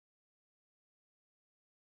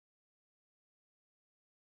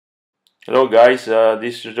Hello guys,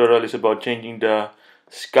 this tutorial is about changing the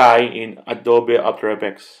sky in Adobe After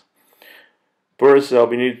Effects. First,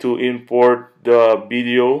 we need to import the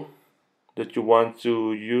video that you want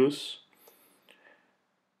to use.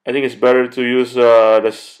 I think it's better to use a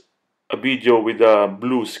video with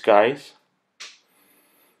blue skies.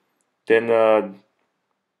 Then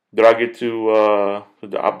drag it to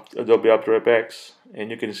the Adobe After Effects,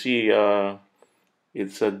 and you can see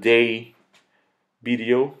it's a day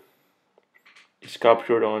video. It's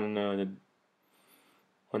captured on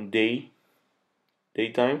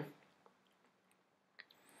daytime.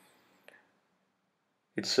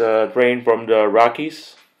 It's rain from the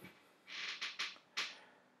Rockies.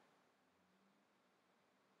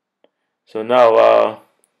 So now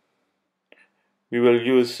we will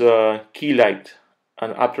use Keylight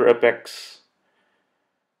and After effects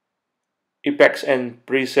and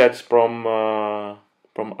presets from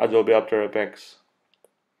Adobe After Effects.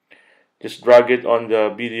 Just drag it on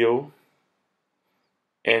the video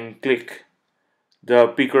and click the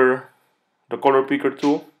color picker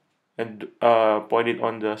tool, and point it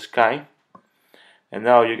on the sky. And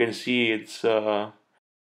now you can see it's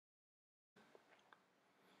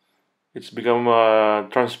become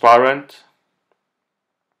transparent.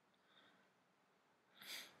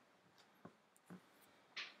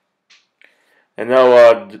 And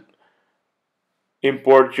now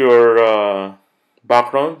import your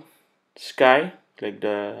background sky, like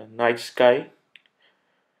the night sky.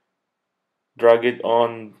 Drag it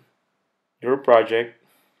on your project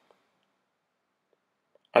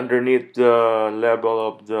underneath the level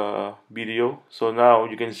of the video. So now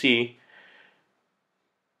you can see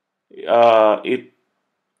it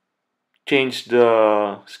changed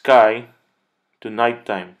the sky to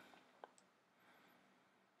nighttime.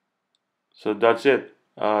 So that's it.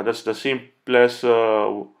 That's the simplest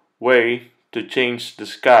way to change the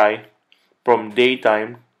sky from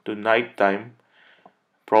daytime to nighttime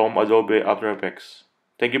from Adobe After Effects.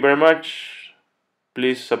 Thank you very much.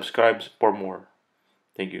 Please subscribe for more.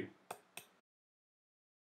 Thank you.